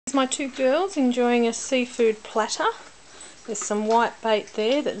My two girls enjoying a seafood platter. There's some white bait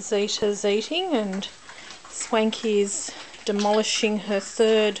there that Zeta's eating, and Swanky is demolishing her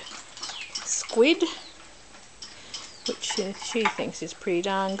third squid, which she thinks is pretty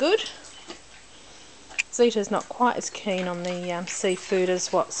darn good. Zeta's not quite as keen on the seafood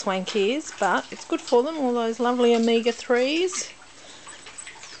as what Swanky is, but it's good for them, all those lovely omega-3s.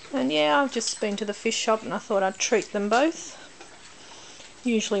 And yeah, I've just been to the fish shop and I thought I'd treat them both.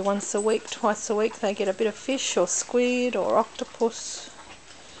 Usually once a week, twice a week, they get a bit of fish or squid or octopus.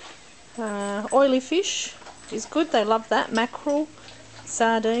 Oily fish is good, they love that. Mackerel,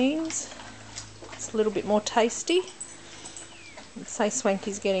 sardines, it's a little bit more tasty. I'd say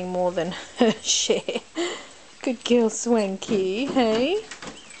Swanky's getting more than her share. Good girl, Swanky, hey?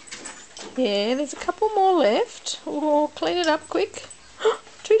 Yeah, there's a couple more left. Oh, clean it up quick.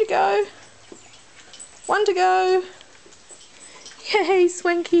 2 to go. 1 to go. Yay,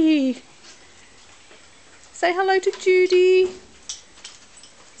 Swanky! Say hello to Judy.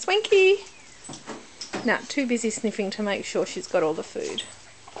 Swanky! Nah, too busy sniffing to make sure she's got all the food.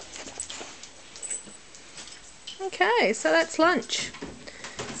 Okay, so that's lunch.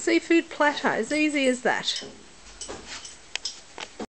 Seafood platter, as easy as that.